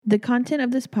The content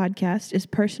of this podcast is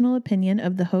personal opinion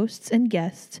of the hosts and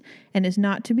guests and is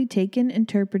not to be taken,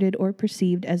 interpreted, or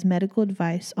perceived as medical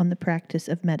advice on the practice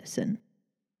of medicine.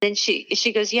 Then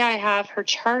she goes, yeah, I have her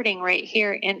charting right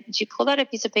here. And she pulled out a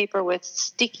piece of paper with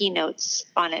sticky notes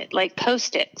on it, like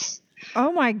Post-its.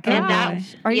 Oh my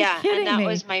gosh. Are you kidding me? And that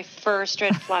was my first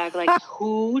red flag. Like,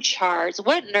 who charts?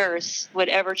 What nurse would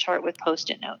ever chart with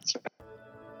Post-it notes?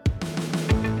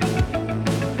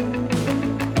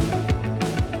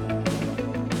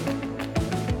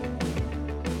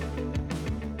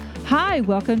 Hi,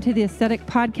 welcome to the Aesthetic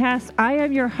Podcast. I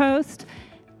am your host,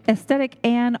 Aesthetic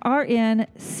Ann,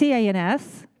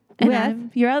 RN-CANS. And I'm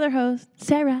your other host,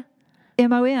 Sarah.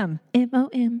 MOM.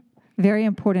 MOM. Very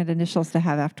important initials to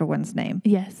have after one's name.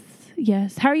 Yes,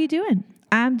 yes. How are you doing?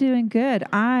 I'm doing good.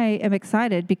 I am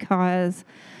excited because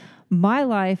my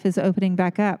life is opening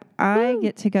back up. I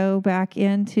get to go back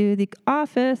into the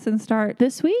office and start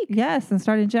this week. Yes, and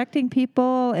start injecting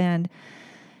people and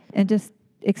just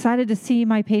excited to see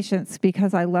my patients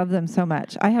because I love them so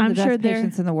much. I have the best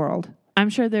patients in the world. I'm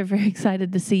sure they're very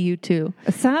excited to see you too.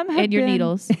 Some have and your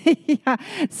needles. Yeah,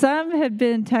 some have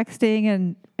been texting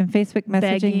and Facebook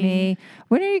messaging me.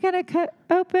 When are you going to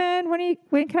open?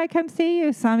 When can I come see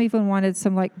you? Some even wanted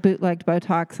some like bootlegged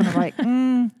Botox, and I'm like,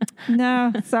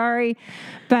 no, sorry.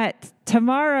 But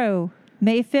tomorrow,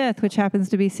 May 5th, which happens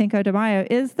to be Cinco de Mayo,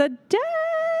 is the day.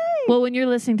 Well, when you're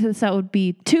listening to this, that would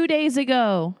be 2 days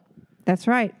ago. That's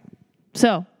right.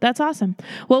 So that's awesome.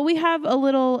 Well, we have a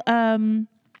little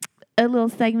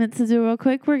segment to do real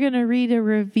quick. We're going to read a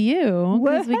review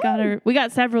because we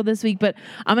got several this week, but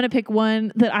I'm going to pick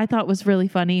one that I thought was really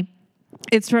funny.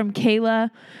 It's from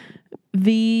Kayla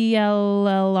VLLRZ.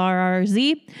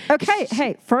 Okay.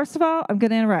 Hey, first of all, I'm going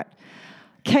to interrupt.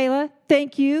 Kayla,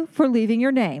 thank you for leaving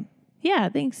your name. Yeah.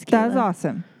 Thanks, Kayla. That was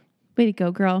awesome. Way to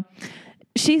go, girl.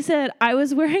 She said, I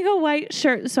was wearing a white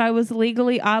shirt, so I was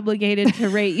legally obligated to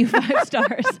rate you 5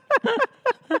 stars.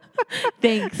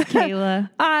 Thanks, Kayla.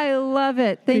 I love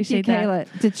it. Thank you,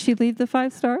 Kayla. That. Did she leave the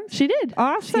 5 stars? She did.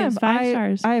 Awesome. She gives 5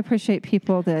 stars. I appreciate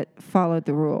people that followed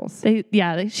the rules.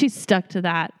 She stuck to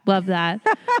that. Love that.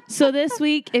 So this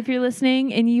week, if you're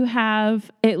listening and you have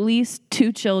at least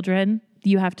 2 children,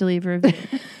 you have to leave a review.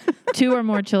 2 or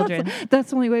more children. That's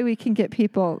the only way we can get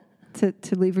people to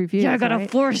leave reviews. Yeah, I gotta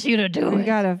force you to do it. We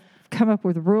gotta come up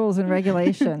with rules and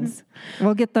regulations.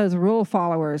 We'll get those rule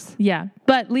followers. Yeah,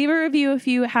 but leave a review if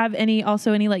you have any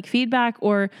like feedback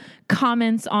or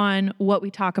comments on what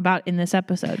we talk about in this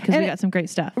episode, because we got some great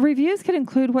stuff. Reviews can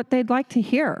include what they'd like to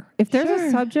hear. If there's a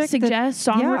subject,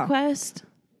 song request.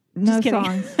 No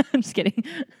songs. I'm just kidding.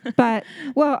 But,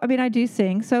 well, I mean, I do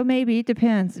sing, so maybe it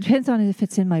depends. It depends on if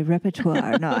it's in my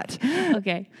repertoire or not.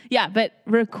 Okay. Yeah, but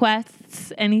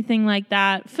requests, anything like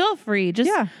that, feel free.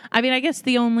 I mean, I guess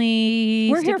the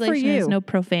only stipulation is no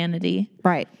profanity.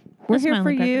 Right. We're here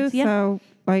for you, so,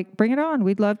 bring it on.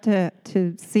 We'd love to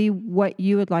see what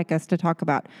you would like us to talk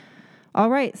about. All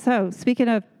right, so speaking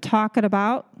of talking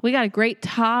about... We got a great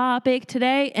topic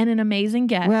today and an amazing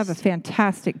guest. We have a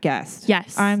fantastic guest.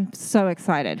 Yes. I'm so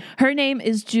excited. Her name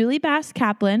is Julie Bass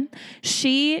Kaplan.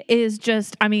 She is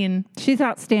just, she's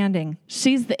outstanding.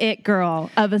 She's the it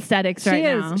girl of aesthetics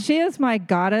now. She is my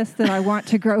goddess that I want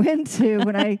to grow into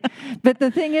but the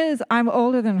thing is, I'm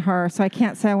older than her, so I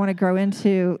can't say I want to grow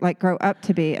up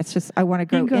to be. It's just, I want to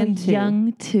grow into.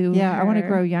 Young too. Yeah, I want to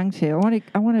grow young too.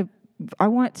 I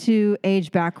want to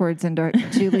age backwards into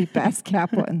Julie Bass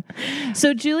Kaplan.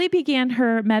 So Julie began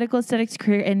her medical aesthetics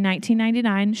career in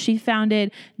 1999. She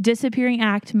founded Disappearing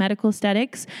Act Medical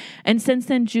Aesthetics. And since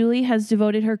then, Julie has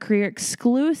devoted her career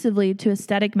exclusively to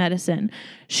aesthetic medicine.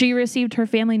 She received her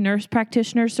family nurse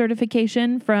practitioner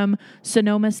certification from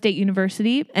Sonoma State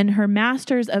University and her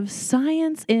master's of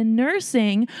science in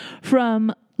nursing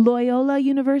from Loyola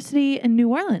University in New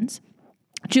Orleans.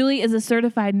 Julie is a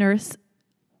certified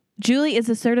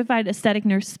aesthetic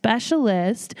nurse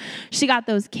specialist. She got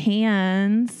those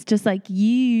cans just like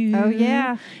you. Oh,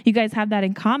 yeah. You guys have that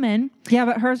in common. Yeah,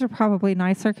 but hers are probably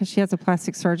nicer because she has a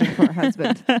plastic surgeon for her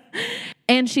husband.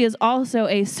 And she is also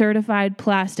a certified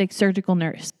plastic surgical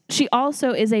nurse. She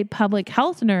also is a public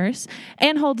health nurse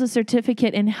and holds a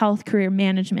certificate in health career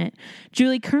management.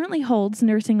 Julie currently holds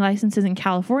nursing licenses in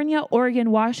California, Oregon,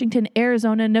 Washington,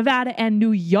 Arizona, Nevada, and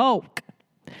New York.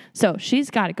 So she's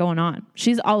got it going on.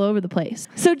 She's all over the place.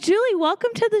 So Julie,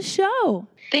 welcome to the show.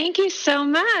 Thank you so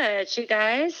much, you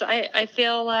guys. I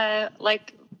feel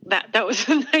like that was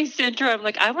a nice intro. I'm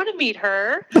like, I want to meet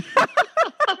her.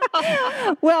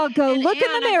 Well, go look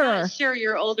in the mirror. I'm not sure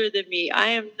you're older than me. I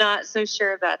am not so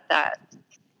sure about that.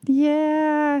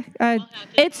 Yeah.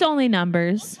 It's only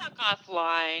numbers. We'll talk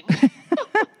offline.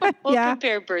 We'll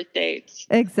compare birth dates.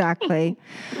 Exactly.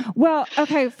 Well,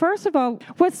 okay. First of all,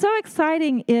 what's so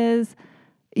exciting is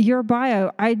your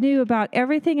bio. I knew about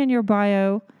everything in your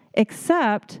bio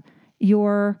except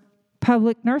your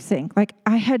public nursing. Like,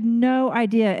 I had no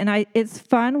idea. And it's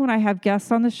fun when I have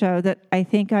guests on the show that I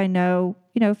think I know,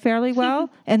 fairly well.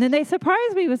 And then they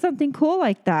surprise me with something cool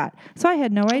like that. So I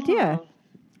had no idea. Oh,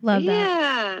 Love that.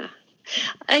 yeah.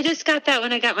 I just got that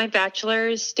when I got my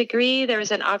bachelor's degree. There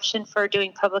was an option for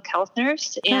doing public health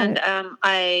nurse, and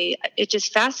it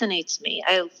just fascinates me.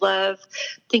 I love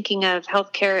thinking of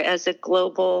healthcare as a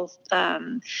global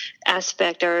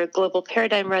aspect or a global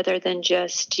paradigm rather than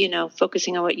just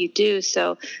focusing on what you do.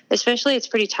 So, especially, it's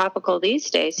pretty topical these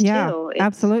days too.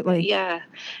 Absolutely. Yeah,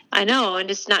 I know, and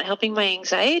it's not helping my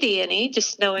anxiety any.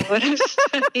 Just knowing what I've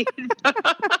studied.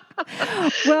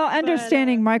 Well,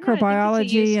 understanding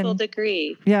microbiology and degree.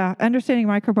 Yeah, understanding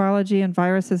microbiology and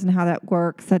viruses and how that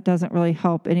works, that doesn't really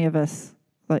help any of us.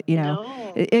 But,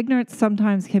 ignorance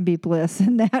sometimes can be bliss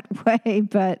in that way,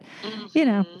 but,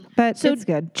 but it's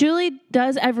good. Julie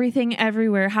does everything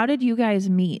everywhere. How did you guys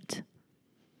meet?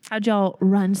 How'd y'all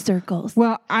run circles?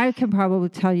 Well, I can probably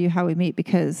tell you how we meet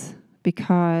because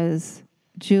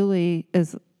Julie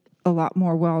is a lot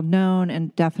more well-known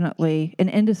and definitely an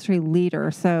industry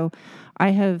leader. So I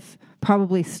have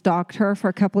probably stalked her for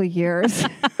a couple of years.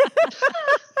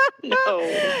 No.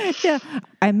 Yeah.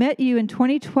 I met you in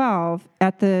 2012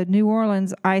 at the New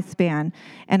Orleans Icepan,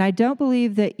 and I don't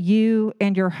believe that you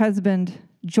and your husband,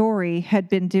 Jory, had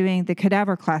been doing the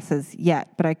cadaver classes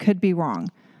yet, but I could be wrong.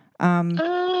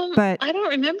 But I don't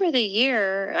remember the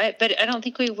year, but I don't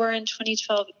think we were in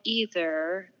 2012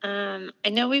 either. I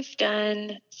know we've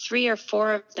done 3 or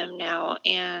 4 of them now,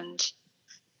 and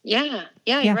yeah,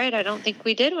 you're right. I don't think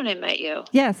we did when I met you.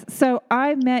 Yes. So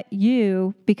I met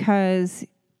you because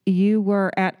you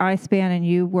were at Icepan and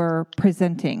you were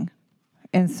presenting.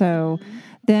 And so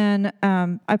then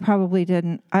I probably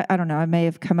didn't, I don't know, I may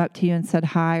have come up to you and said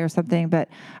hi or something, but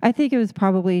I think it was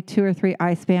probably 2 or 3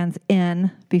 Icepans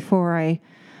in before I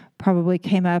probably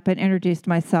came up and introduced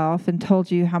myself and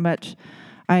told you how much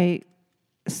I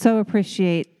so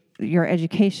appreciate your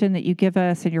education that you give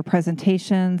us and your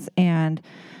presentations and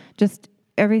just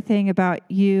everything about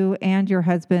you and your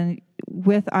husband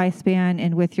with Icepan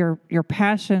and with your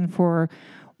passion for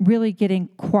really getting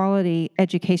quality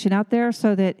education out there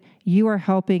so that you are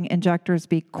helping injectors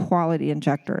be quality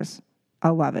injectors. I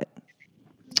love it.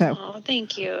 So,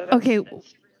 thank you. Okay.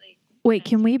 Wait,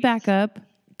 can we back up?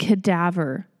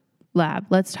 Cadaver lab.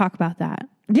 Let's talk about that.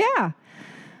 Yeah.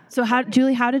 So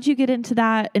Julie, how did you get into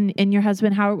that? And your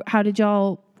husband, how did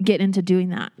y'all get into doing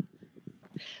that?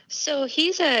 So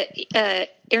he's a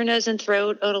ear, nose, and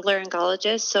throat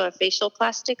otolaryngologist, so a facial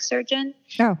plastic surgeon.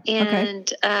 Oh, okay.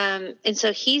 And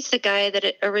so he's the guy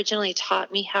that originally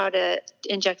taught me how to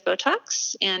inject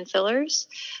Botox and fillers.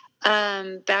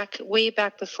 Way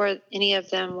back before any of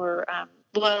them were.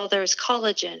 There was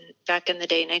collagen back in the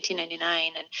day,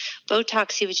 1999, and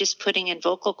Botox he was just putting in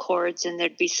vocal cords, and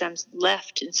there'd be some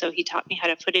left, and so he taught me how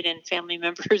to put it in family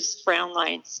members' frown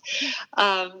lines.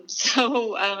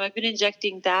 So I've been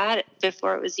injecting that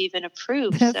before it was even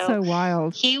approved. That's so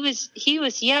wild. He was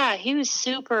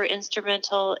super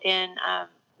instrumental in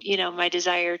my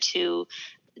desire to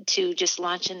just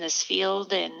launch in this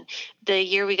field. And the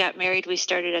year we got married, we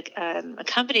started a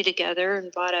company together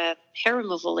and bought a hair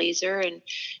removal laser. And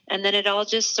then it all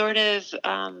just sort of,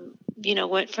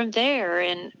 went from there.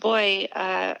 And boy,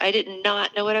 I did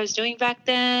not know what I was doing back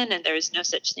then. And there was no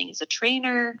such thing as a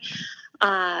trainer.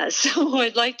 So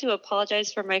I'd like to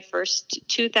apologize for my first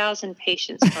 2,000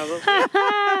 patients, probably.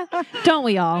 Don't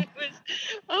we all?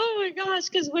 Oh my gosh.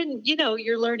 Cause when,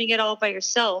 you're learning it all by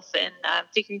yourself and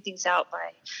figuring things out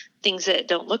by things that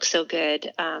don't look so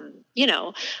good,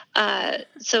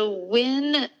 so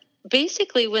when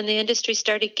the industry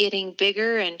started getting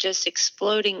bigger and just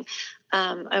exploding,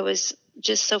 I was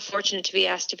just so fortunate to be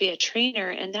asked to be a trainer,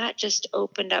 and that just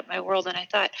opened up my world. And I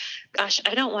thought, gosh,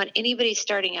 I don't want anybody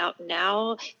starting out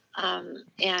now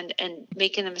and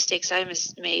making the mistakes I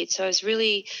made. So I was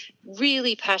really,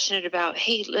 really passionate about,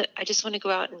 hey, I just want to go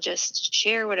out and just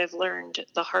share what I've learned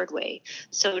the hard way,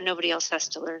 so nobody else has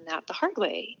to learn that the hard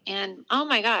way. And oh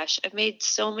my gosh, I've made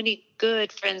so many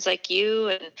good friends like you,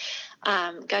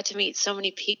 and got to meet so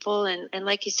many people. And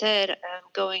like you said,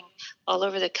 going all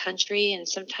over the country and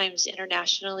sometimes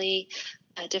internationally,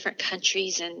 different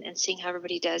countries, and seeing how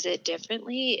everybody does it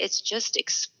differently. It's just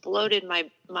exploded my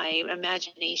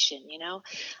imagination,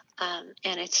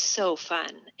 and it's so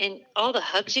fun. And all the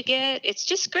hugs you get, it's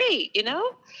just great,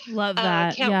 Love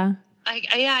that. Yeah.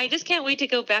 I just can't wait to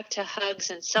go back to hugs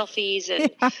and selfies and,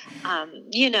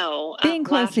 Being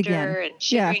close laughter again. and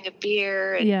sharing a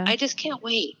beer. And I just can't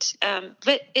wait.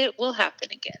 But it will happen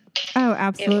again. Oh,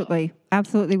 absolutely.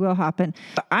 Absolutely will happen.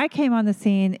 I came on the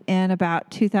scene in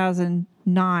about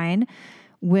 2009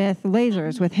 with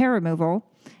lasers, with hair removal.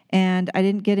 And I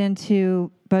didn't get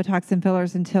into Botox and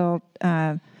fillers until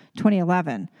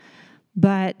 2011.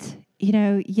 But,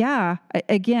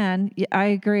 again, I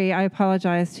agree. I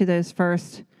apologize to those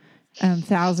first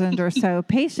 1,000 or so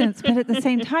patients. But at the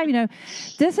same time,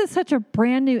 this is such a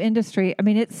brand new industry. I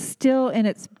mean, it's still in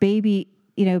its baby,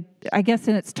 I guess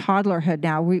in its toddlerhood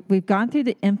now. We've gone through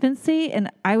the infancy, and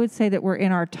I would say that we're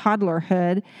in our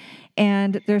toddlerhood.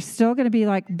 And there's still going to be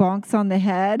like bonks on the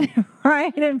head,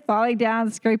 right? And falling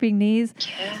down, scraping knees.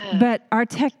 Yeah. But our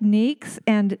techniques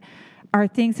and our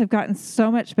things have gotten so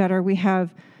much better. We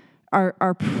have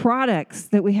our products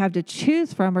that we have to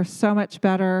choose from are so much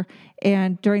better.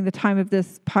 And during the time of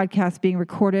this podcast being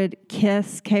recorded,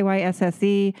 KISS,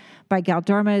 KYSSE by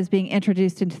Galderma is being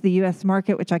introduced into the U.S.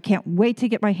 market, which I can't wait to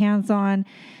get my hands on.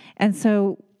 And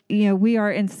so, we are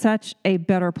in such a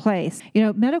better place.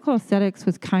 Medical aesthetics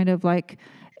was kind of like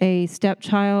a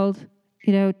stepchild,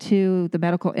 to the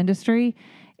medical industry.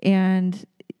 And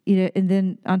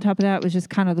then on top of that, it was just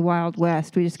kind of the Wild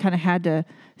West. We just kind of had to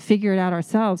figure it out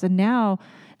ourselves. And now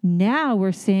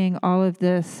we're seeing all of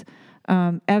this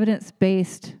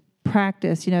evidence-based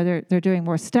practice. They're doing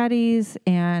more studies,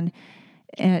 and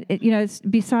it's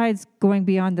besides going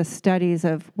beyond the studies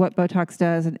of what Botox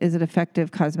does and is it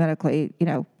effective cosmetically,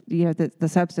 the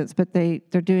substance, but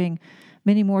they're doing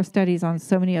many more studies on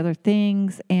so many other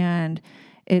things, and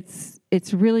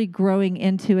it's really growing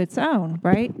into its own,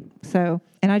 right? So,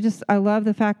 and I love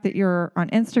the fact that you're on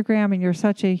Instagram and you're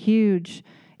such a huge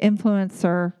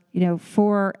influencer,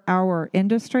 for our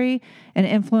industry, an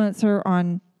influencer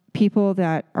on people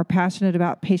that are passionate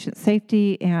about patient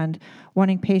safety and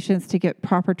wanting patients to get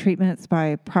proper treatments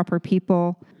by proper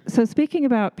people. So speaking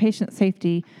about patient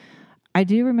safety, I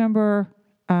do remember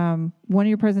one of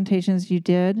your presentations you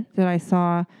did that I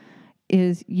saw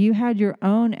is you had your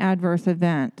own adverse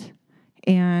event,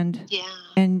 and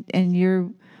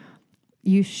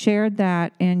you shared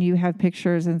that, and you have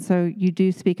pictures, and so you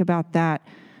do speak about that.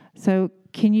 So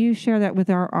can you share that with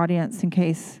our audience in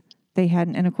case they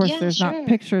hadn't? And of course, there's not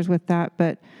pictures with that,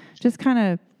 but just kind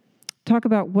of talk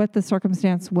about what the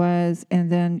circumstance was, and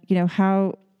then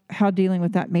how dealing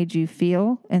with that made you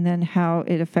feel, and then how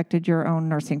it affected your own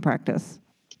nursing practice.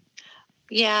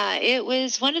 Yeah, it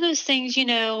was one of those things,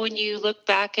 when you look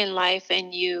back in life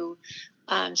and you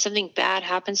something bad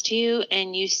happens to you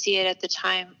and you see it at the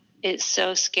time, it's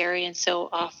so scary and so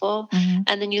awful. Mm-hmm.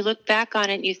 And then you look back on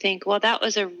it and you think, well, that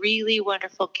was a really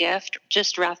wonderful gift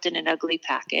just wrapped in an ugly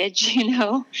package,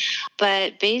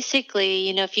 But basically,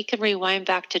 if you can rewind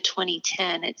back to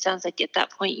 2010, it sounds like at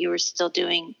that point you were still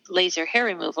doing laser hair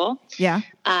removal. Yeah.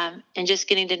 And just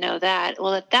getting to know that.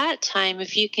 Well, at that time,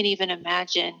 if you can even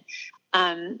imagine,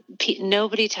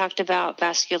 nobody talked about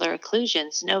vascular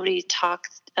occlusions. Nobody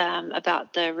talked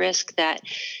about the risk that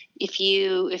if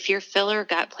your filler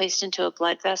got placed into a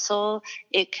blood vessel,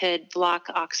 it could block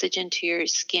oxygen to your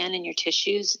skin and your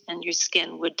tissues, and your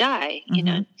skin would die.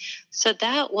 Mm-hmm. So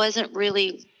that wasn't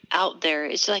really out there.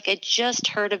 It's like I just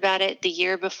heard about it the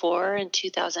year before in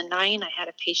 2009. I had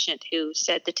a patient who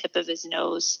said the tip of his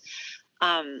nose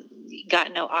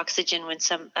got no oxygen when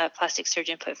some plastic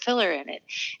surgeon put filler in it.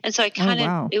 And so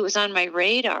I it was on my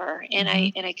radar, and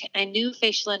mm-hmm. I knew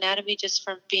facial anatomy just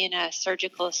from being a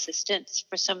surgical assistant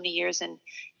for so many years in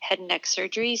head and neck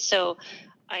surgery. So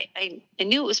I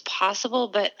knew it was possible,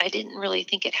 but I didn't really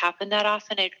think it happened that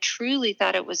often. I truly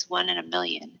thought it was 1 in a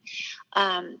million.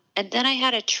 And then I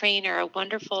had a trainer, a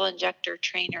wonderful injector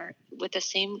trainer with the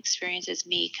same experience as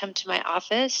me, come to my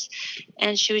office,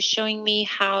 and she was showing me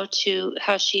how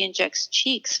she injects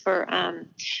cheeks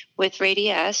with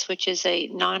Radiesse, which is a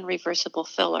non-reversible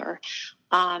filler.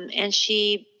 And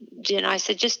she, I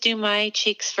said, just do my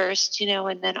cheeks first,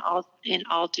 and then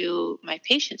I'll do my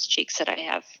patient's cheeks that I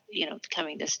have,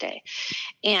 coming this day.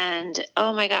 And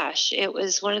oh my gosh, it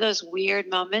was one of those weird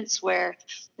moments where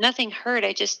nothing hurt.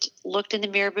 I just looked in the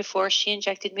mirror before she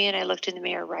injected me, and I looked in the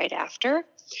mirror right after,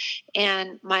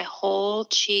 and my whole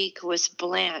cheek was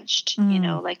blanched,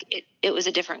 like it was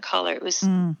a different color. It was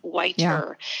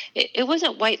whiter. Yeah. It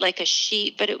wasn't white like a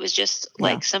sheet, but it was just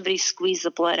like somebody squeezed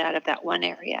the blood out of that one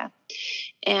area.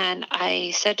 And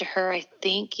I said to her, I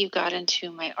think you got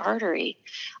into my artery.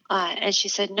 And she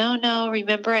said, no,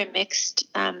 remember I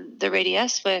mixed the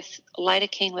Radiesse with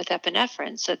lidocaine with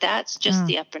epinephrine. So that's just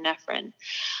the epinephrine.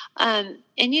 And,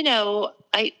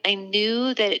 I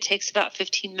knew that it takes about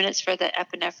 15 minutes for the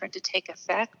epinephrine to take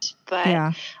effect,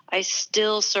 but I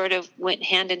still sort of went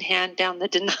hand in hand down the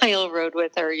denial road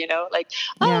with her,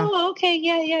 okay,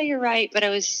 yeah, you're right. But I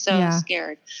was so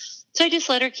scared. So I just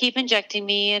let her keep injecting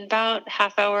me, and about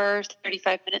half hour,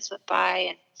 35 minutes went by,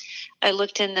 and I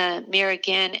looked in the mirror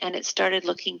again, and it started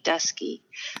looking dusky.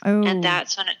 Oh. And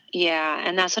that's when, I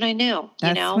knew,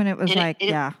 That's when it was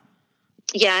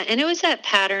Yeah, and it was that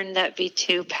pattern, that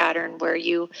V2 pattern, where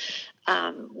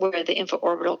where the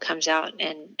infraorbital comes out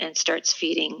and starts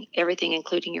feeding everything,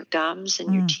 including your gums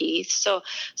and your teeth. So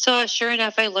sure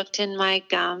enough, I looked in my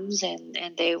gums, and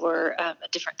they were a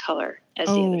different color as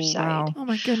the other side. Wow. Oh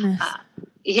my goodness.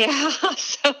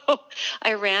 So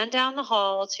I ran down the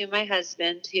hall to my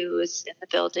husband, who was in the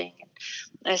building.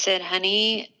 I said,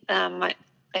 honey,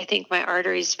 I think my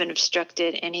artery's been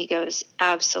obstructed. And he goes,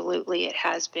 absolutely, it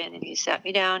has been. And he sat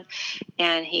me down,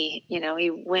 and he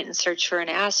went and searched for an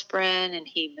aspirin, and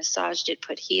he massaged it,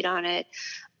 put heat on it.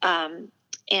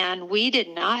 And we did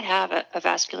not have a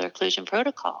vascular occlusion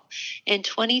protocol. In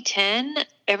 2010,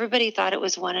 everybody thought it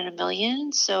was 1 in a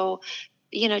million. So,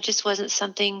 it just wasn't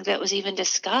something that was even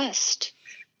discussed.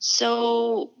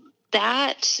 So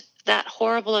that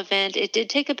horrible event, it did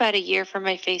take about a year for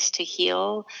my face to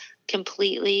heal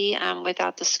completely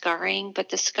without the scarring, but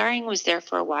the scarring was there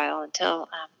for a while until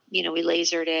we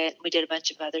lasered it. We did a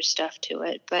bunch of other stuff to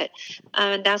it, but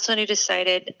that's when I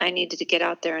decided I needed to get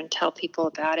out there and tell people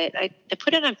about it. I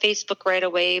put it on Facebook right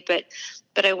away, but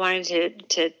I wanted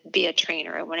to be a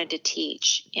trainer. I wanted to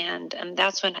teach, and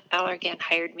that's when Allergan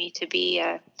hired me to be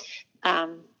a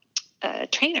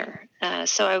trainer.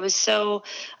 So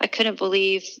I couldn't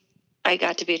believe I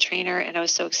got to be a trainer, and I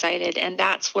was so excited. And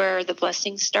that's where the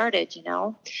blessings started.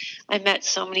 I met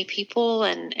so many people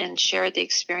and shared the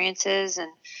experiences,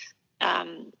 and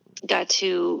got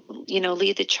to,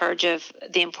 lead the charge of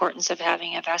the importance of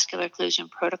having a vascular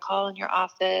occlusion protocol in your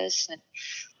office, and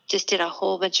just did a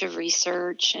whole bunch of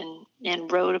research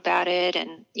and wrote about it.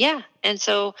 And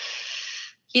so,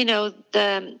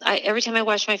 every time I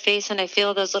wash my face and I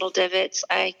feel those little divots,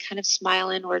 I kind of smile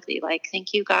inwardly, like,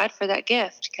 thank you, God, for that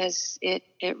gift, because it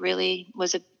really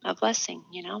was a blessing,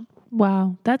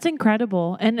 Wow, that's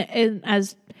incredible. And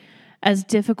as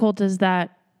difficult as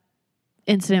that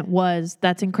incident was,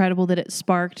 that's incredible that it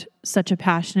sparked such a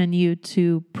passion in you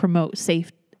to promote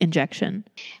safe injection.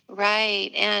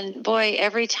 Right. And boy,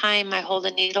 every time I hold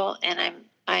a needle and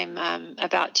I'm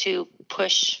about to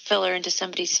push filler into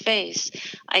somebody's face,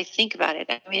 I think about it.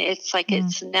 I mean, it's like it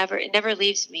never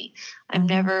leaves me. I'm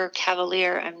never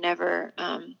cavalier. I'm never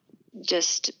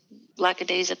just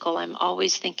lackadaisical. I'm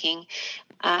always thinking,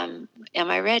 am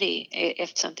I ready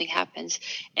if something happens?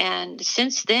 And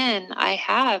since then, I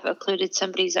have occluded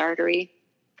somebody's artery,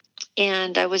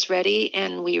 and I was ready,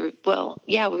 and we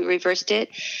reversed it.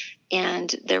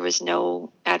 And there was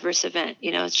no adverse event.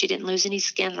 She didn't lose any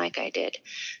skin like I did.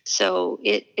 So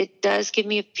it does give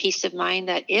me a peace of mind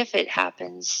that if it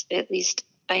happens, at least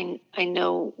I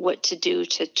know what to do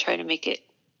to try to make it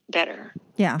better.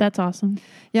 Yeah. That's awesome.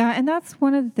 Yeah. And that's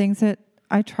one of the things that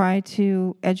I try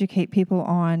to educate people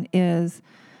on is,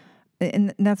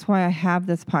 and that's why I have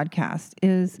this podcast,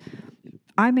 is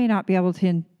I may not be able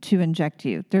to inject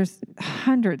you. There's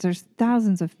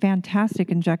thousands of fantastic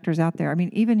injectors out there. I mean,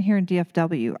 even here in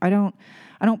DFW, I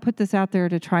don't put this out there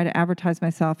to try to advertise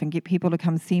myself and get people to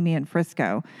come see me in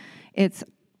Frisco.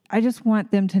 I just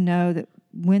want them to know that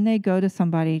when they go to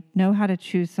somebody, know how to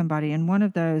choose somebody. And one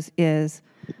of those is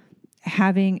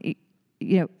having,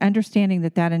 understanding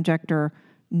that injector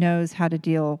knows how to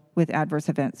deal with adverse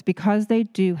events, because they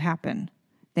do happen.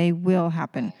 They will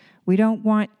happen. We don't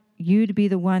want you to be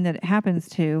the one that it happens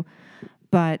to,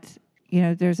 but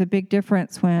there's a big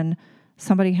difference when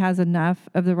somebody has enough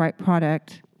of the right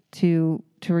product to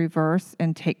reverse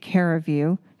and take care of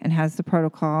you, and has the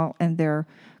protocol, and they're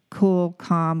cool,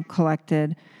 calm,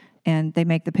 collected, and they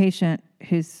make the patient,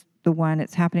 who's the one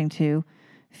it's happening to,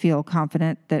 feel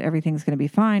confident that everything's going to be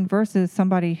fine, versus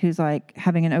somebody who's like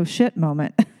having an oh shit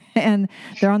moment. And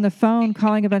they're on the phone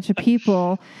calling a bunch of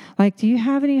people, like, do you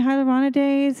have any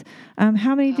hyaluronidase?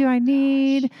 How many do I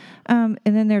need? And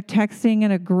then they're texting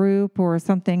in a group or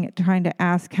something, trying to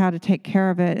ask how to take care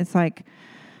of it. It's like,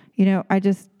 I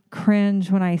just cringe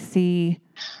when I see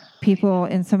people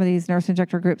in some of these nurse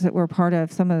injector groups that we're part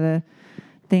of, some of the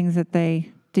things that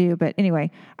they do. But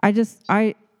anyway,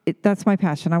 that's my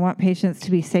passion. I want patients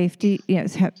to be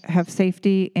have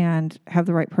safety and have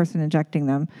the right person injecting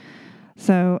them.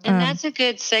 So, and that's a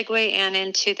good segue, Anne,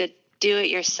 into the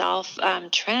do-it-yourself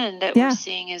trend that we're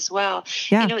seeing as well.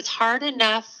 Yeah. You know, it's hard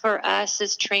enough for us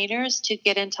as trainers to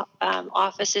get into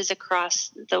offices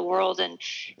across the world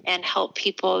and help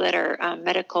people that are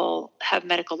have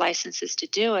medical licenses to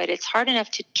do it. It's hard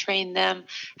enough to train them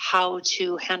how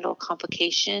to handle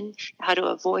complication, how to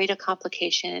avoid a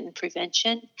complication and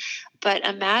prevention. But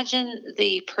imagine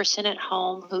the person at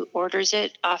home who orders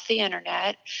it off the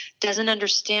internet, doesn't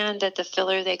understand that the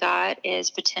filler they got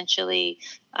is potentially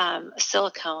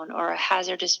silicone or a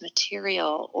hazardous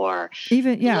material, or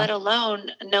let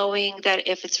alone knowing that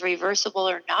if it's reversible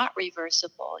or not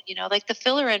reversible. You know, like the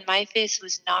filler in my face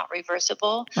was not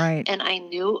reversible, right? And I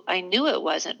knew it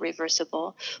wasn't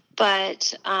reversible,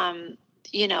 but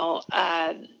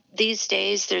these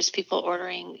days there's people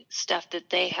ordering stuff that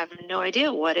they have no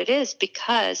idea what it is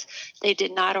because they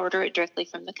did not order it directly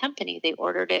from the company. They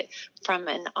ordered it from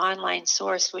an online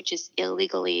source, which is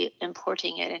illegally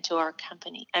importing it into our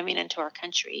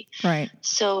country. Right.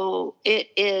 So it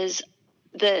is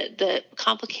the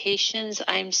complications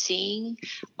I'm seeing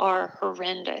are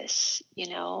horrendous, you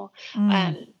know.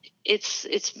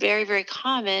 It's very, very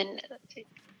common.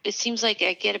 It seems like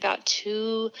I get about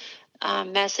 2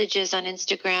 messages on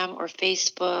Instagram or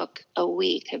Facebook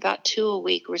about 2 a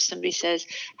week where somebody says,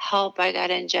 "Help, I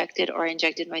got injected or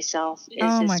injected myself."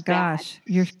 Oh my gosh,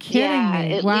 you're kidding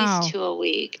me. At least 2 a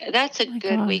week. That's a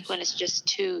good week when it's just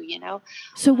 2, you know.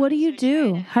 So what do you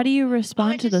do? How do you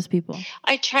respond to those people?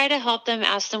 I try to help them,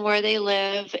 ask them where they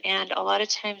live, and a lot of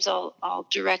times I'll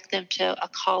direct them to a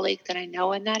colleague that I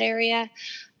know in that area.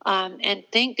 And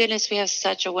thank goodness we have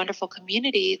such a wonderful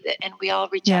community and we all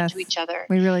reach out to each other.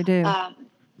 We really do.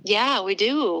 Yeah, we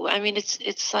do. I mean,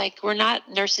 it's like we're not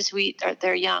nurses.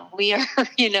 They're young. We are,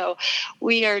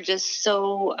 we are just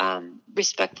so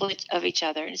respectful of each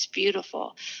other, and it's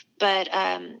beautiful. But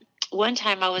one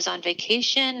time I was on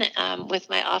vacation with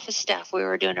my office staff. We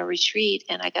were doing a retreat,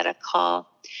 and I got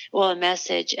a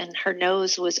message, and her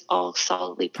nose was all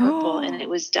solidly purple, and it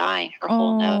was dying, her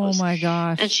whole nose. Oh, my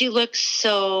gosh. And she looked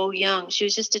so young. She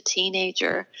was just a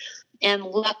teenager. And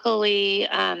luckily,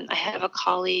 I have a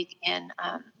colleague in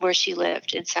where she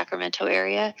lived in Sacramento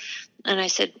area. And I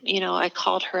said, I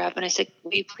called her up and I said,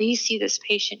 "Will you please see this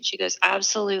patient?" She goes,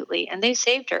 "Absolutely." And they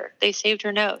saved her. They saved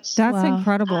her nose. That's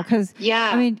incredible. Because,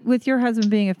 I mean, with your husband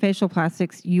being a facial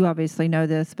plastics, you obviously know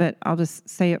this, but I'll just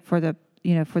say it for the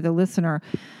listener.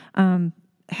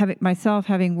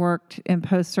 Having worked in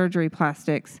post-surgery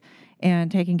plastics and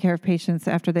taking care of patients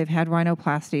after they've had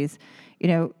rhinoplasties,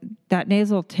 that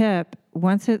nasal tip,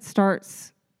 once it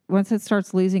starts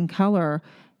losing color,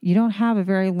 you don't have a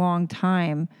very long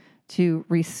time to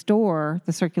restore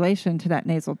the circulation to that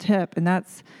nasal tip. And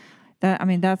that's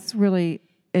really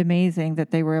amazing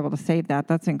that they were able to save that.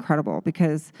 That's incredible,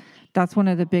 because that's one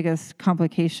of the biggest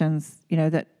complications,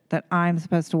 that I'm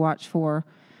supposed to watch for,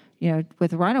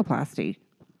 with rhinoplasty.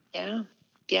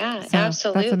 Yeah, so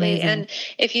absolutely. And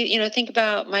if you think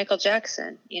about Michael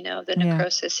Jackson, the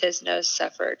necrosis his nose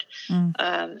suffered.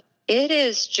 It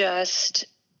is just,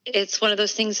 it's one of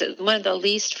those things that one of the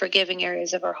least forgiving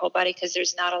areas of our whole body, because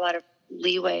there's not a lot of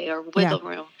leeway or wiggle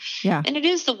room. Yeah. And it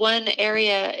is the one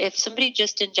area, if somebody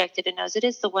just injected a nose, it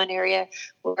is the one area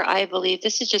where I believe,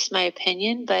 this is just my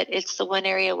opinion, but it's the one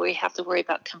area where you have to worry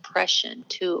about compression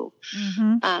too.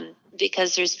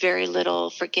 Because there's very little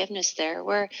forgiveness there.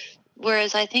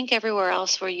 Whereas I think everywhere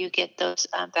else where you get those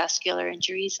vascular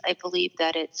injuries, I believe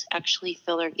that it's actually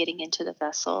filler getting into the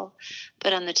vessel.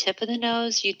 But on the tip of the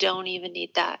nose, you don't even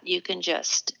need that. You can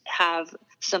just have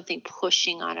something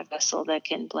pushing on a vessel that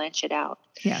can blanch it out.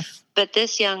 Yes. But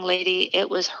this young lady, it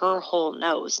was her whole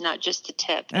nose, not just the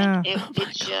tip. And it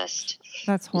just...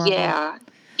 That's horrible.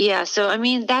 Yeah. So, I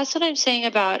mean, that's what I'm saying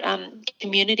about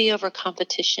community over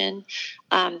competition,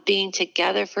 being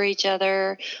together for each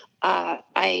other.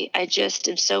 I just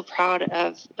am so proud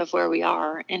of where we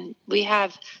are. And we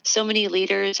have so many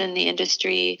leaders in the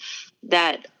industry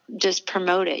that just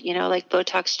promote it, like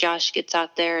Botox Josh gets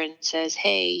out there and says,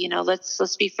 "Hey,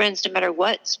 let's be friends no matter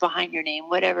what's behind your name,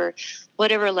 whatever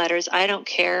letters. I don't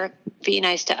care. Be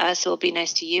nice to us. We'll be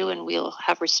nice to you, and we'll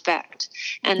have respect."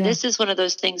 And this is one of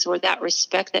those things where that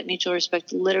respect, that mutual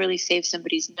respect, literally saves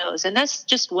somebody's nose. And that's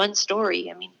just one story.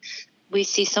 I mean, we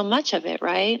see so much of it,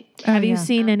 right? Have you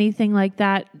seen anything like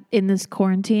that in this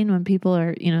quarantine when people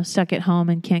are, stuck at home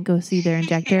and can't go see their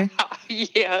injector?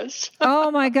 Yes.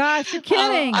 Oh my gosh, you're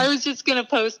kidding. I was just going to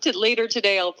post it later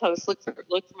today. I'll post, look for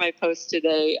my post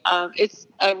today. It's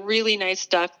a really nice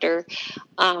doctor.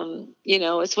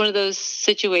 It's one of those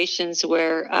situations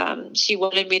where she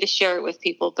wanted me to share it with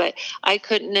people, but I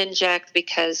couldn't inject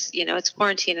because, it's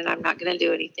quarantine and I'm not going to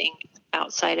do anything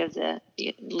outside of the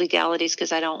legalities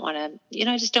because I don't want to,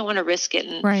 I just don't want to risk it.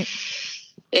 And right.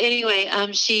 Anyway,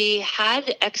 she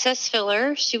had excess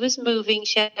filler. She was moving.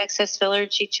 She had excess filler,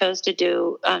 and she chose to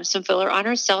do some filler on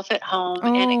herself at home,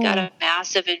 and it got a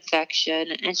massive infection.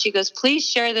 And she goes, "Please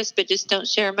share this, but just don't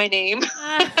share my name."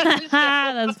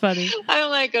 That's funny. I'm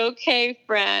like, "Okay,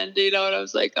 friend," and I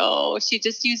was like, "Oh, she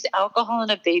just used alcohol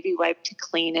and a baby wipe to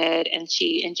clean it, and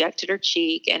she injected her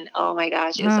cheek, and oh my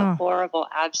gosh, it was a horrible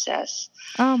abscess."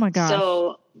 Oh my gosh.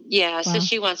 So. Yeah, wow. So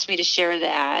she wants me to share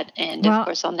that, and of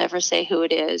course I'll never say who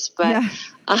it is. But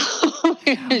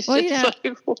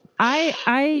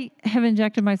I have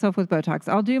injected myself with Botox.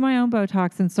 I'll do my own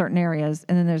Botox in certain areas,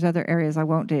 and then there's other areas I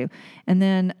won't do. And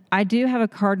then I do have a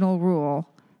cardinal rule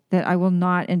that I will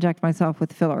not inject myself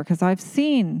with filler because I've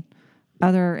seen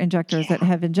other injectors that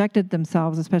have injected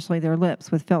themselves, especially their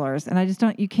lips, with fillers, and I just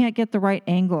don't. You can't get the right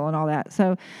angle and all that.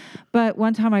 So, but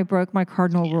one time I broke my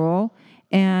cardinal rule.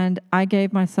 And I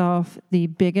gave myself the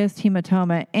biggest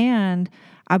hematoma, and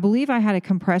I believe I had a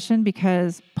compression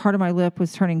because part of my lip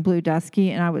was turning blue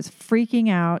dusky, and I was freaking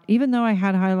out. Even though I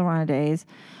had hyaluronidase,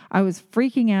 I was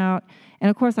freaking out. And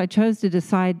of course, I chose to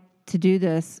decide to do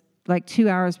this like 2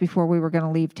 hours before we were going to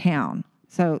leave town.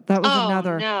 So that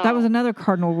was another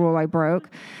cardinal rule I broke.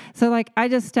 So like I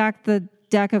just stacked the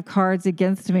deck of cards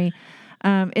against me.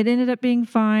 It ended up being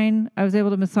fine. I was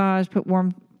able to massage, put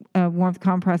warmth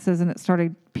compresses, and it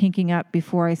started pinking up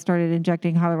before I started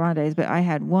injecting hyaluronidase. But I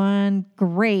had one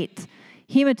great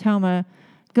hematoma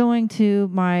going to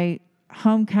my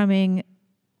homecoming,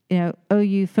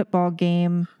 OU football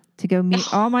game to go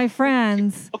meet all my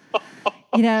friends,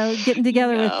 getting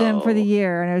together with them for the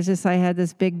year. And it was just, I had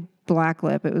this big black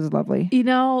lip. It was lovely.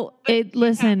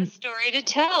 Listen, a story to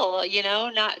tell,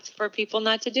 not for people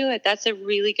not to do it. That's a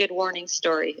really good warning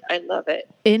story. I love it.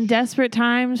 In desperate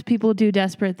times, people do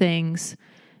desperate things.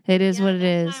 It is what it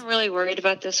is. I'm really worried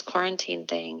about this quarantine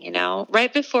thing.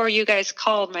 Right before you guys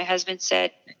called, my husband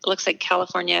said, it looks like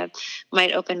California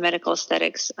might open medical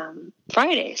aesthetics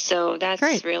Friday. So that's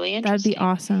great. Really interesting. That'd be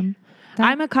awesome.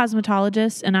 I'm a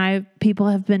cosmetologist, and people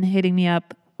have been hitting me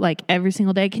up like every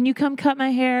single day. Can you come cut my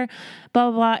hair?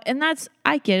 Blah, blah, blah. And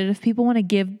I get it. If people want to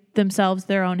give themselves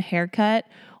their own haircut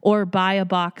or buy a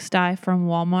box dye from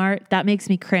Walmart, that makes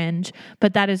me cringe.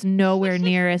 But that is nowhere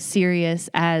near as serious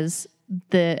as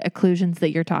the occlusions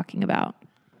that you're talking about.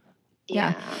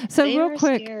 Yeah. So real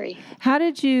quick, scary.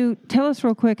 Tell us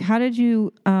real quick, how did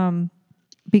you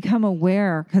become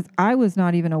aware? Because I was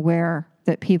not even aware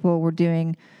that people were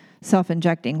doing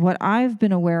self-injecting. What I've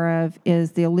been aware of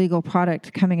is the illegal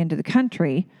product coming into the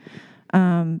country,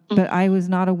 but I was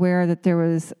not aware that there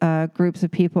was groups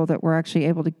of people that were actually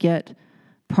able to get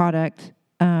product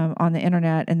on the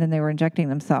internet, and then they were injecting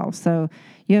themselves. So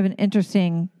you have an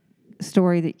interesting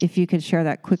story that if you could share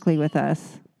that quickly with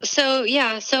us.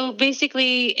 So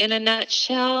basically, in a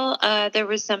nutshell, there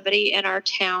was somebody in our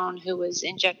town who was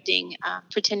injecting,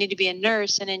 pretending to be a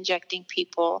nurse and injecting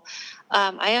people.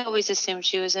 I always assumed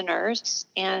she was a nurse,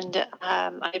 and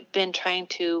I've been trying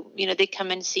to, they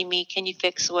come and see me. Can you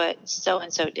fix what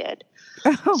so-and-so did?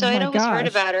 Oh, so I'd always heard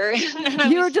about her.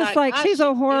 You were just like, she's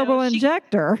a horrible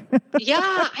injector. Yeah,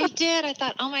 I did. I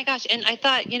thought, oh my gosh. And I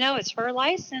thought, it's her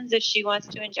license if she wants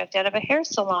to inject out of a hair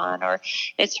salon, or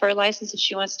it's her license if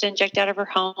she wants to inject out of her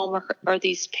home or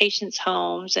these patients'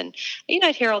 homes. And,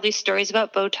 I'd hear all these stories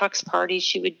about Botox parties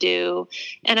she would do.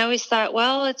 And I always thought,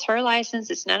 well, it's her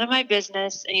license. It's none of my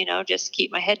business. And, just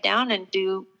keep my head down and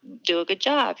do a good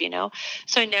job,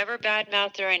 So I never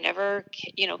badmouthed her. I never,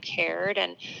 cared.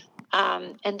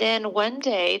 And then one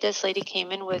day this lady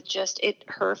came in with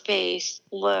her face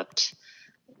looked,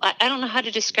 I don't know how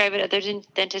to describe it other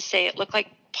than to say it looked like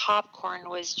popcorn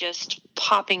was just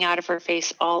popping out of her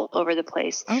face all over the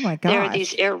place. Oh my gosh. There were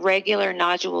these irregular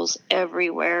nodules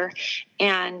everywhere.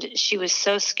 And she was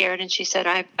so scared. And she said,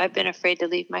 I've been afraid to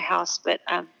leave my house, but,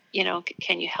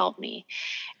 can you help me?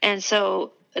 And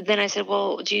so then I said,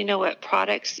 well, do you know what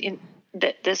products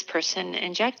that this person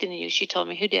injected in you? She told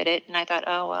me who did it. And I thought,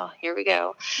 oh, well, here we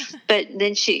go. But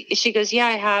then she goes, yeah,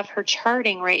 I have her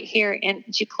charting right here. And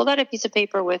she pulled out a piece of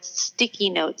paper with sticky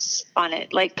notes on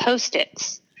it, like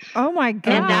Post-its. Oh my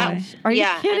gosh. Are you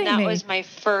kidding me? And that was my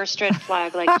first red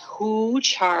flag. Like, who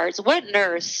charts? What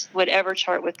nurse would ever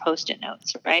chart with Post-it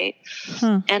notes, right?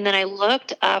 And then I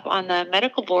looked up on the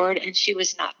medical board and she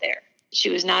was not there. she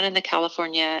was not in the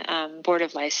California Board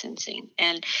of Licensing.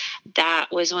 And that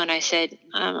was when I said,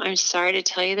 I'm sorry to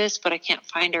tell you this, but I can't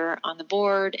find her on the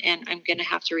board, and I'm going to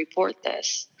have to report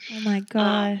this. Oh my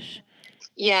gosh.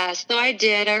 Yeah, so I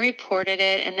did. I reported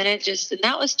it, and then and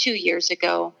that was 2 years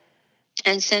ago.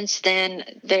 And since then,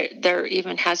 there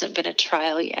even hasn't been a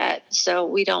trial yet. So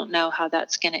we don't know how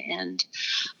that's going to end.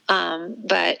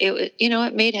 But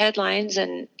it made headlines,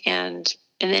 and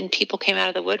then people came out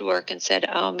of the woodwork and said,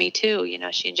 "Oh, me too.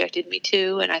 She injected me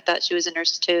too, and I thought she was a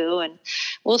nurse too." And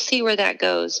we'll see where that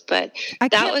goes. But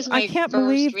that was my first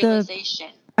realization.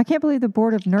 I can't believe the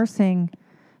Board of Nursing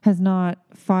has not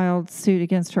filed suit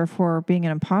against her for being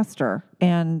an imposter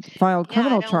and filed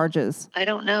criminal charges. I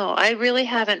don't know. I really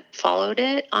haven't followed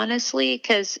it, honestly,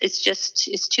 because it's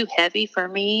too heavy for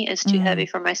me. It's too heavy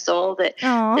for my soul that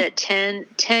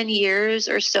 10 years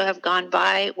or so have gone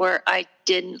by where I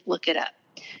didn't look it up.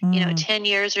 10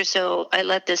 years or so, I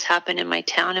let this happen in my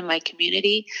town, in my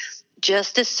community,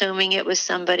 just assuming it was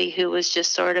somebody who was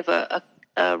just sort of a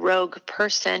rogue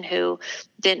person who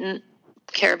didn't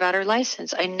care about her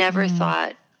license. I never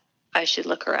thought I should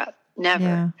look her up. Never.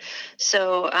 Yeah.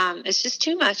 So it's just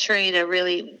too much for me to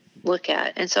really look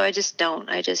at. And so I just don't.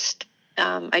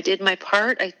 I did my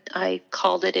part. I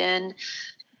called it in.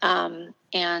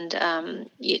 And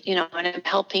I'm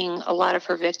helping a lot of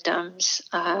her victims,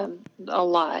 a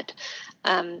lot.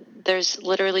 There's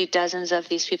literally dozens of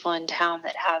these people in town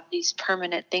that have these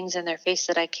permanent things in their face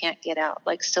that I can't get out,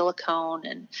 like silicone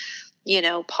and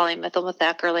polymethyl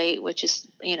methacrylate, which is,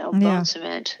 bone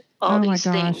cement, all these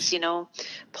things,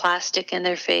 plastic in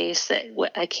their face that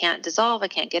I can't dissolve. I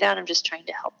can't get out. I'm just trying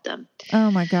to help them.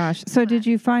 Oh my gosh. So did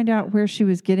you find out where she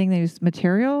was getting these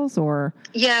materials, or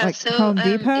Home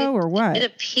Depot or what? It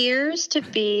appears to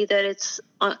be that it's,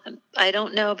 I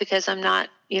don't know because I'm not,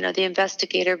 the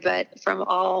investigator, but from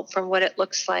what it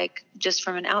looks like, just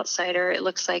from an outsider, it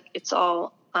looks like it's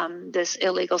all this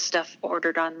illegal stuff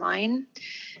ordered online.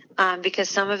 Because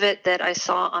some of it that I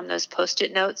saw on those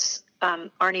Post-it notes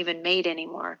aren't even made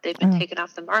anymore. They've been taken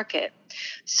off the market.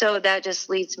 So that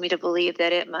just leads me to believe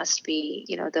that it must be,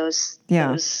 those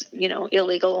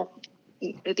illegal,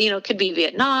 it could be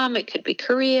Vietnam, it could be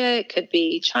Korea, it could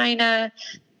be China,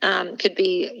 could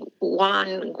be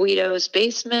Juan Guido's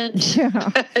basement.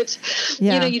 Yeah.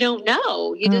 You don't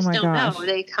know. You just don't know.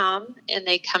 They come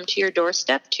to your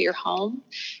doorstep, to your home.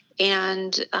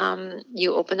 And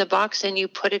you open the box and you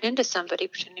put it into somebody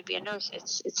pretending to be a nurse.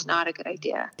 It's not a good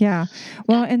idea. Yeah.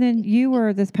 Well, and then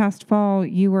this past fall,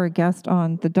 you were a guest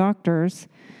on The Doctors,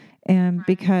 and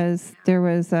because there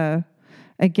was a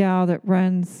gal that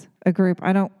runs a group.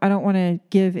 I don't want to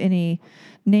give any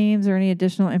names or any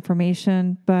additional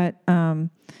information, but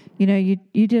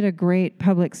you did a great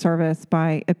public service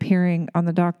by appearing on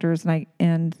The Doctors,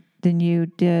 and then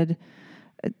you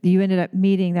ended up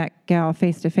meeting that gal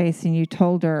face to face, and you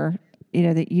told her,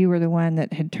 that you were the one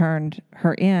that had turned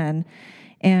her in.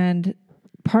 And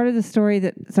part of the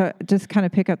story so just kind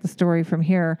of pick up the story from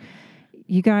here.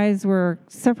 You guys were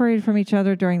separated from each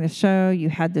other during the show. You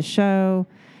had the show.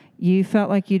 You felt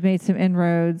like you'd made some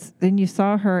inroads. Then you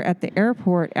saw her at the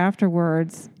airport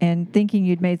afterwards, and thinking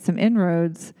you'd made some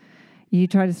inroads, you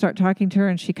tried to start talking to her,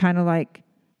 and she kind of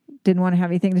didn't want to have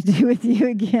anything to do with you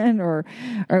again, or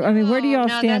I mean, where do y'all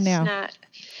stand now?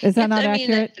 Is that not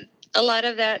accurate? A lot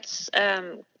of that's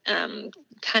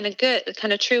kind of good,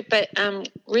 kind of true. But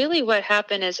really what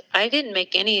happened is I didn't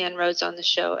make any inroads on the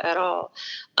show at all.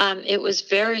 It was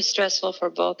very stressful for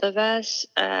both of us.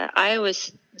 I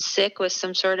was sick with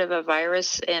some sort of a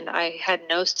virus, and I had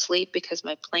no sleep because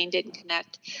my plane didn't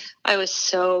connect. I was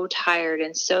so tired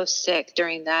and so sick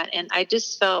during that. And I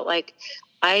just felt like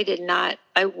I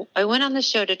went on the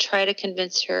show to try to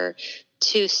convince her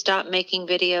to stop making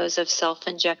videos of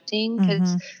self-injecting,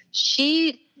 because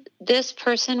this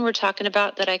person we're talking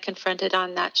about that I confronted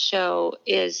on that show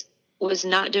was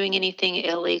not doing anything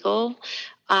illegal.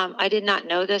 I did not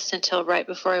know this until right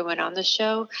before I went on the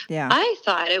show. Yeah. I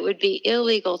thought it would be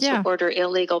illegal to order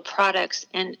illegal products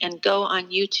and go on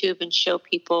YouTube and show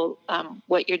people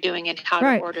what you're doing and how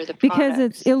to order the products. Because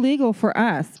it's illegal for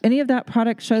us. Any of that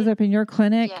product shows up in your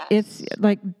clinic, it's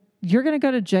like you're going to go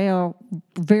to jail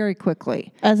very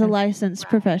quickly. As a licensed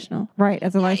professional. Right,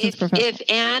 as a licensed professional.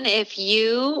 If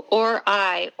you or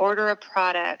I order a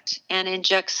product and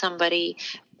inject somebody,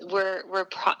 we're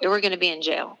going to be in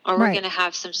jail, or we're going to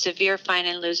have some severe fine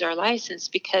and lose our license,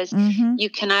 because we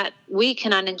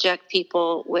cannot inject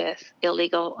people with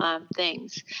illegal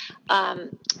things.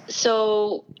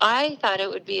 So I thought it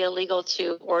would be illegal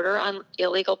to order an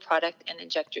illegal product and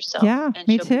inject yourself. Yeah, and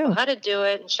me show too. people how to do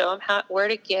it and show them where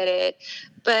to get it.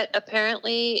 But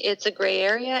apparently it's a gray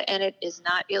area and it is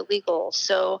not illegal.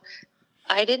 So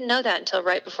I didn't know that until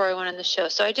right before I went on the show.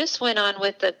 So I just went on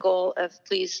with the goal of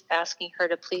asking her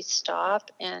to please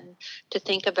stop and to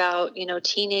think about,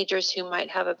 teenagers who might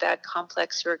have a bad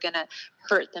complex who are going to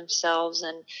hurt themselves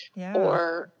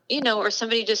or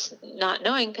somebody just not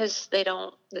knowing because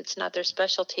it's not their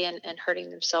specialty and hurting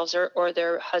themselves or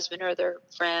their husband or their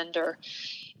friend or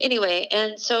anyway.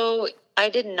 And so I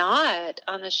did not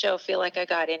on the show feel like I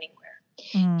got anywhere.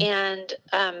 And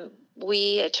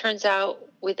it turns out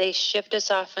they shipped us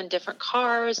off in different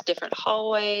cars, different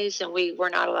hallways, and we were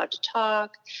not allowed to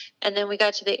talk. And then we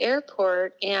got to the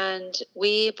airport, and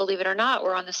we, believe it or not,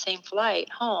 were on the same flight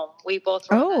home. We both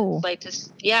were on the flight to,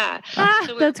 So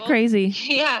that's crazy.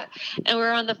 Yeah. And we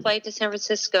were on the flight to San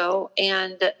Francisco,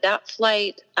 and that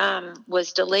flight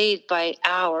was delayed by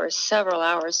several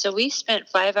hours. So we spent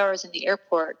 5 hours in the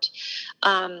airport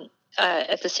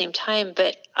at the same time,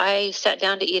 but I sat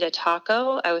down to eat a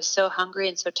taco. I was so hungry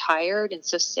and so tired and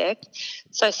so sick.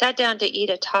 So I sat down to eat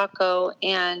a taco,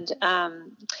 and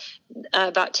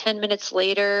about 10 minutes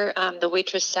later, the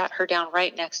waitress sat her down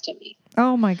right next to me.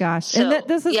 Oh my gosh. So, and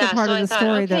this is the part of the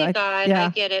story that I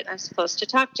get it. I'm supposed to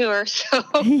talk to her. So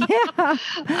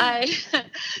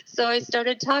so I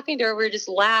started talking to her. We just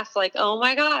laughed like, oh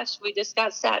my gosh, we just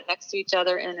got sat next to each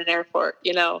other in an airport,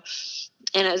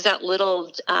 and it was that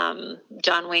little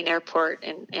John Wayne Airport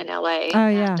in LA. Oh,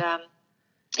 yeah.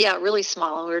 And, really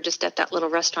small. And we were just at that little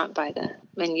restaurant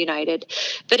in United.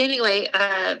 But anyway,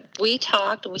 we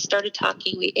talked and we started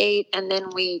talking. We ate, and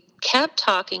then we kept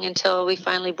talking until we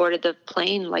finally boarded the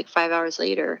plane like 5 hours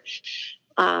later.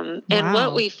 And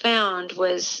what we found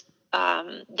was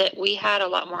that we had a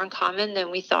lot more in common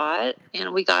than we thought,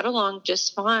 and we got along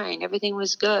just fine. Everything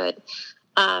was good.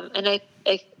 And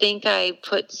I think I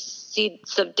put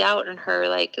seeds of doubt in her,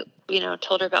 like,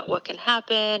 told her about what can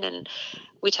happen. And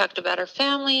we talked about our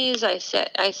families. I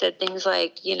said things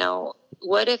like,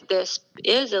 what if this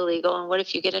is illegal? And what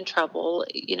if you get in trouble?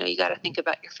 You got to think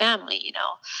about your family,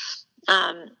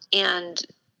 and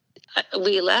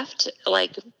we left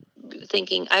like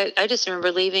thinking, I just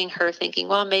remember leaving her thinking,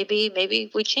 well,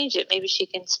 maybe we change it. Maybe she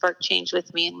can spark change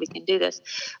with me and we can do this.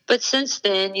 But since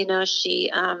then,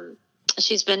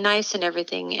 she's been nice and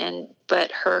everything,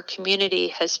 but her community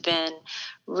has been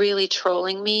really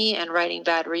trolling me and writing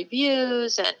bad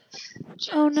reviews and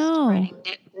just writing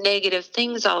negative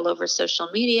things all over social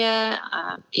media.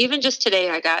 Even just today,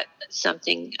 I got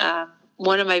something.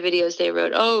 One of my videos, they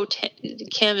wrote, "Oh,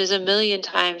 Kim is 1,000,000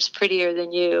 times prettier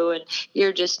than you, and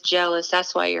you're just jealous.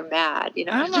 That's why you're mad."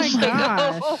 Oh my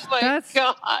gosh! Oh my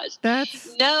gosh!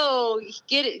 No,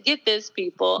 get this,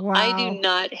 people. Wow. I do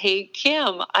not hate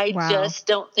Kim. I just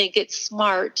don't think it's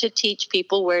smart to teach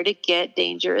people where to get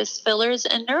dangerous fillers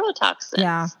and neurotoxins.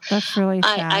 Yeah, that's really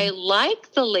sad. I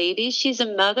like the lady. She's a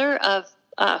mother of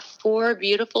 4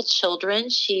 beautiful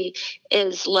children. She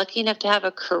is lucky enough to have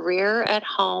a career at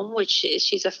home,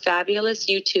 she's a fabulous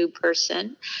YouTube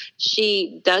person.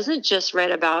 She doesn't just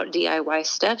write about DIY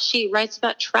stuff. She writes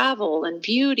about travel and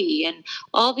beauty and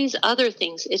all these other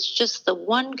things. It's just the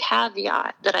one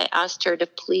caveat that I asked her to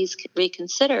please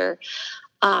reconsider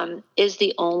is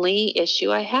the only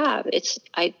issue I have.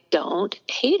 I don't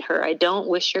hate her. I don't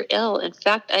wish her ill. In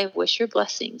fact, I wish her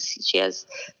blessings.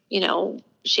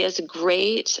 She has a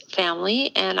great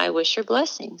family, and I wish her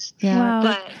blessings. Yeah. Wow.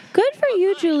 But good for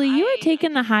you, Julie. You had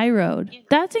taken the high road.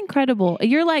 That's incredible.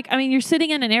 You're you're sitting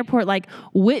in an airport,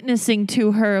 witnessing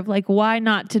to her of why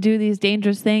not to do these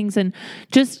dangerous things. And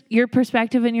just your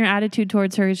perspective and your attitude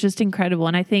towards her is just incredible.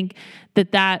 And I think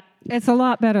that it's a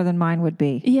lot better than mine would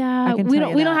be. Yeah, we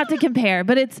don't have to compare,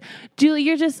 but it's Julie,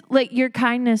 you're just your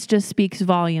kindness just speaks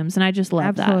volumes. And I just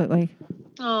love that. Absolutely.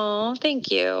 Oh, thank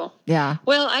you. Yeah.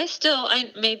 Well,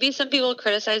 maybe some people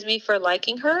criticize me for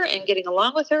liking her and getting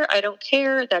along with her. I don't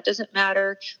care. That doesn't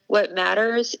matter. What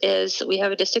matters is we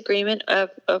have a disagreement of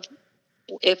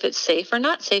if it's safe or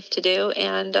not safe to do,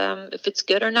 and if it's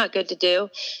good or not good to do.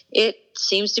 It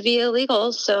seems to be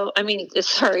illegal. So,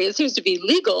 it seems to be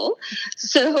legal.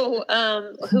 So,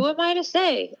 who am I to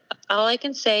say? All I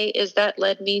can say is that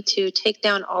led me to take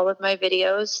down all of my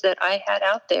videos that I had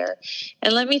out there.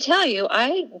 And let me tell you,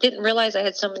 I didn't realize I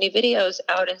had so many videos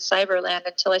out in cyberland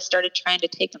until I started trying to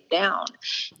take them down.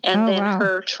 And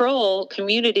her troll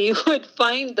community would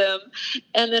find them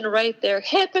and then write there,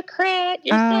 hypocrite,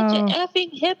 you're such an effing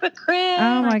self-injecting hypocrite.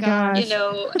 Oh my gosh. You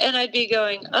know, and I'd be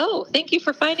going, oh, thank you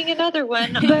for finding another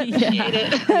one. I appreciate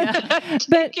it.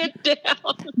 But, Take it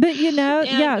down. But you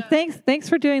know, thanks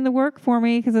for doing the work for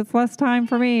me, because it's less time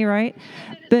for me, right?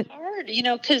 But it's hard, you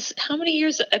know, because how many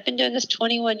years I've been doing this?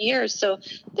 21 years. So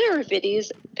there are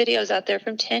videos out there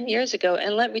from 10 years ago,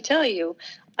 and let me tell you,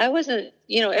 I wasn't,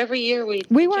 you know, every year we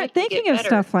weren't thinking of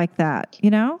stuff like that, you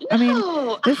know? No, I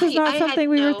mean, this is not something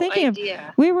we were thinking of.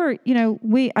 We were, you know,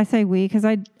 I say we, because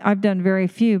I've done very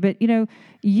few, but, you know,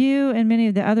 you and many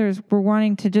of the others were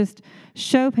wanting to just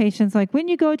show patients, like, when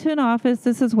you go to an office,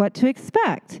 this is what to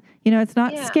expect. You know, it's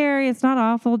not scary. It's not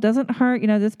awful. It doesn't hurt. You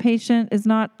know, this patient is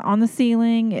not on the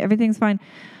ceiling. Everything's fine.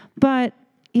 But,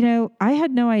 you know, I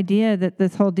had no idea that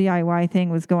this whole DIY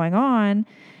thing was going on.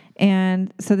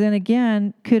 And so then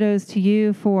again, kudos to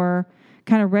you for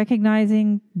kind of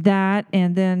recognizing that.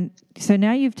 And then, so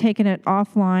now you've taken it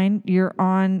offline. You're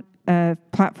on a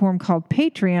platform called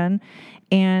Patreon,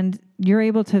 and you're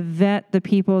able to vet the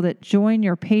people that join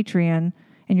your Patreon,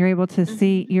 and you're able to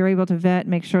you're able to vet,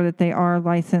 make sure that they are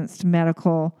licensed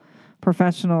medical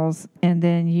professionals. And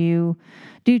then you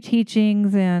do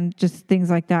teachings and just things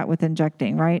like that with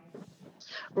injecting, right?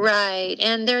 Right.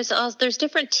 And there's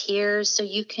different tiers, so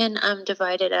you can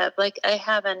divide it up. Like, I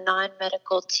have a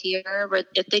non-medical tier where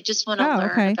if they just want to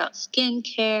learn about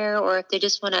skincare, or if they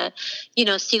just want to, you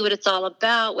know, see what it's all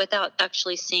about without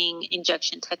actually seeing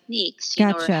injection techniques, you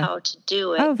know, or how to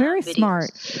do it. Oh, very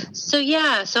smart. So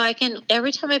so I can,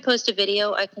 every time I post a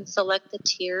video, I can select the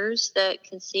tiers that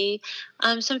can see.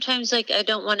 Sometimes, like, I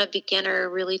don't want a beginner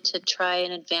really to try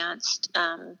an advanced,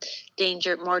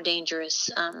 more dangerous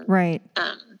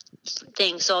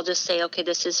thing. So I'll just say, okay,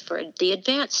 this is for the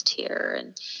advanced tier.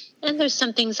 And there's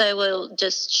some things I will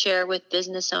just share with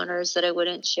business owners that I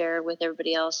wouldn't share with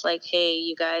everybody else. Like, hey,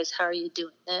 you guys, how are you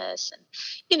doing this? And,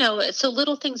 you know, so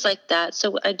little things like that.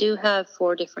 So I do have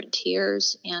 4 different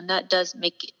tiers, and that does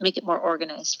make it more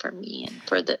organized for me and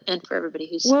for everybody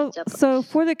who signs up. So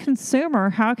for the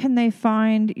consumer, how can they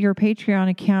find your Patreon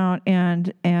account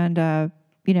and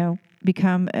you know,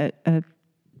 become a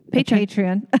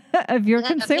patron of your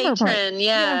consumer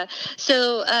part?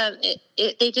 So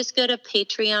they just go to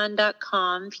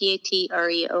patreon.com,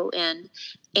 Patreon,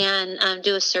 and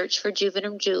do a search for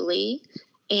Juvenum Julie.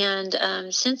 And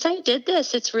since I did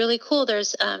this, it's really cool.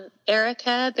 There's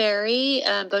Erica Berry,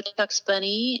 Botox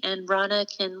Bunny, and Rana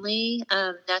Kinley,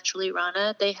 Naturally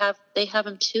Rana. They have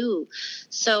them too.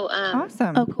 So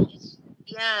awesome. Oh, cool.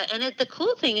 Yeah, and the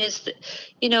cool thing is that,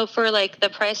 you know, for like the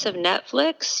price of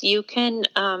Netflix, you can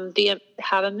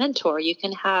have a mentor. You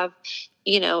can have,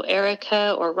 you know,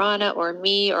 Erica or Rana or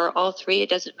me or all 3. It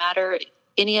doesn't matter.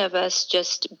 Any of us,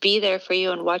 just be there for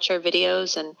you and watch our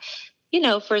videos, and, you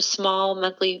know, for a small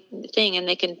monthly thing, and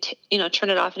they can, you know, turn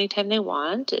it off anytime they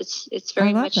want. It's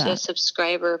very much a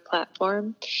subscriber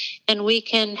platform, and we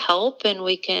can help, and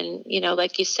we can, you know,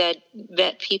 like you said,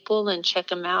 vet people and check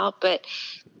them out. But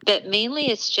mainly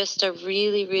it's just a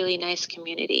really, really nice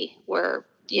community where,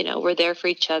 you know, we're there for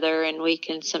each other, and we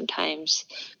can sometimes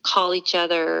call each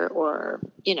other or,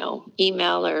 you know,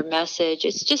 email or message.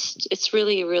 It's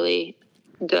really, really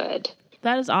good.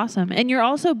 That is awesome. And you're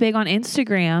also big on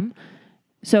Instagram.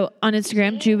 So on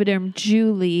Instagram, Juvenum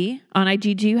Julie. On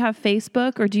IG, do you have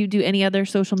Facebook, or do you do any other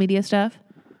social media stuff?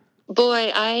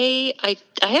 Boy, I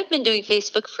have been doing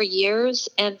Facebook for years,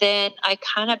 and then I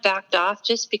kind of backed off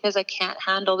just because I can't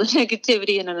handle the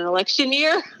negativity in an election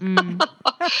year.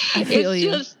 It's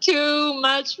just too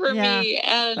much for me,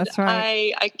 and that's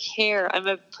right. I care. I'm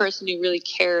a person who really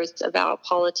cares about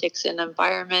politics and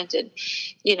environment, and,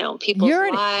 you know, people's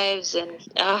lives, and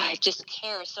I just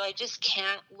care. So I just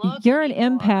can't look. You're an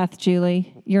empath,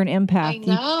 Julie. You're an empath. I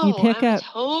know. You pick I'm up a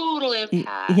total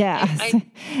empath. Yeah.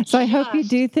 So I hope you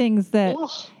do things that,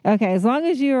 okay, as long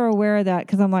as you are aware of that,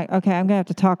 because I'm like, okay, I'm going to have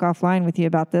to talk offline with you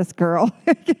about this, girl.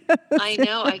 I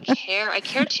know. I care. I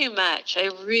care too much. I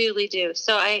really do.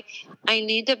 So I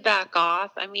need to back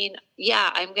off. I mean,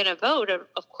 yeah, I'm going to vote.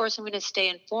 Of course, I'm going to stay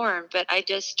informed, but I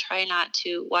just try not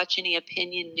to watch any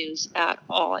opinion news at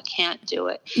all. I can't do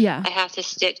it. Yeah. I have to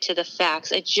stick to the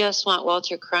facts. I just want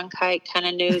Walter Cronkite kind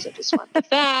of news. I just want the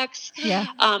facts. Yeah.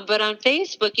 But on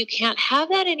Facebook, you can't have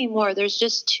that anymore. There's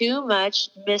just too much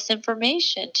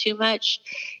misinformation, too much,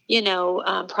 you know,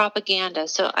 propaganda.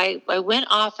 So I went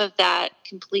off of that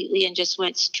completely and just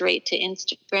went straight to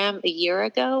Instagram a year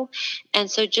ago. And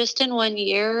so just in 1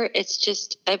 year,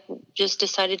 I've just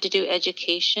decided to do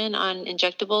education on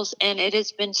injectables, and it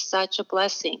has been such a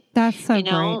blessing. That's so you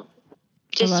know? great.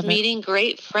 just meeting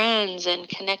great friends and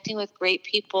connecting with great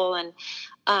people. And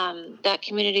that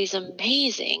community is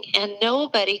amazing. And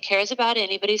nobody cares about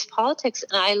anybody's politics.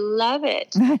 And I love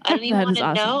it. I don't even want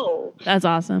to know. That's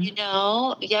awesome.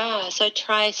 Yeah. So I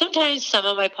try. Sometimes some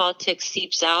of my politics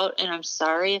seeps out, and I'm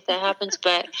sorry if that happens,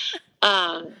 but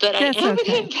I am an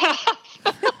empath.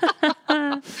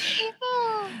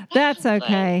 That's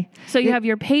okay. So you have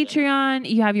your Patreon,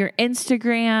 you have your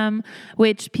Instagram,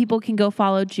 which people can go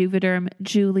follow Juvederm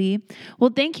Julie.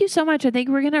 Well, thank you so much. I think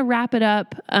we're going to wrap it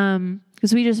up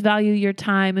because we just value your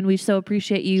time and we so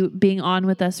appreciate you being on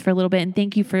with us for a little bit. And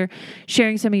thank you for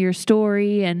sharing some of your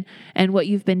story and what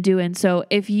you've been doing. So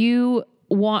if you're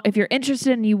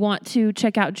interested and you want to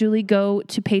check out Julie, go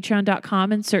to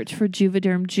patreon.com and search for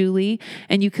Juvederm Julie,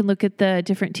 and you can look at the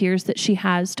different tiers that she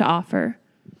has to offer.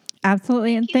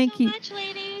 Absolutely. And thank you. So much,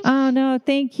 ladies. Oh, no,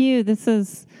 thank you. This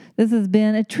has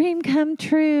been a dream come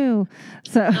true.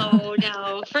 So. Oh,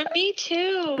 no, for me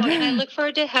too. And I look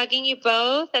forward to hugging you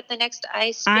both at the next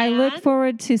ice span. I look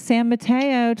forward to San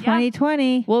Mateo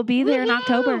 2020. Yeah. We'll be there in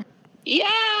October.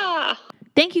 Yeah.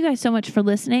 Thank you guys so much for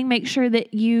listening. Make sure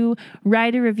that you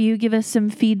write a review, give us some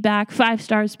feedback, 5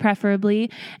 stars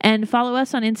preferably, and follow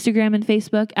us on Instagram and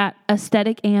Facebook at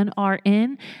aestheticannrn.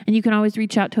 And you can always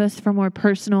reach out to us for more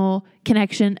personal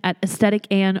connection at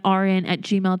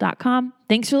aestheticannrn@gmail.com.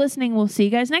 Thanks for listening. We'll see you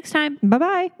guys next time.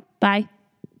 Bye-bye. Bye.